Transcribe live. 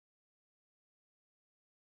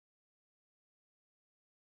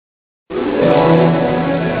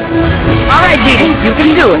Try, Dee. You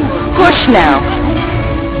can do it. Push now.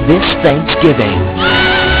 This Thanksgiving,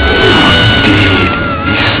 Indeed,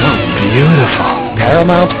 he's so beautiful.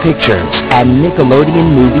 Paramount Pictures and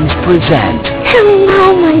Nickelodeon Movies present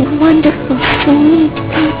Hello, my wonderful, sweet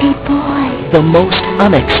baby boy. the most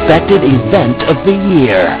unexpected event of the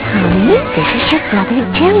year. Honey, this is your brother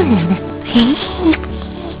Dylan.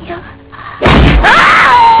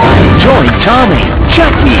 Join Tommy,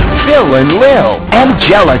 Chucky, Phil and Lil,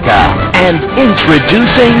 Angelica, and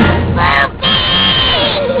introducing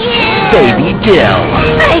Baby Dill.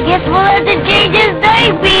 I guess we'll have to change his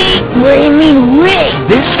diaper. What do you mean, Rick?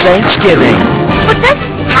 This Thanksgiving, But that's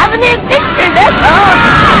having a picture, that's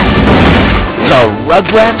all. the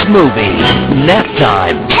Rugrats Movie, Nap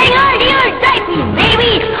Time, Hang on to your diaper,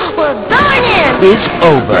 baby. We're going in. is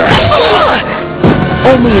over.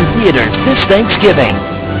 Only in theaters this Thanksgiving.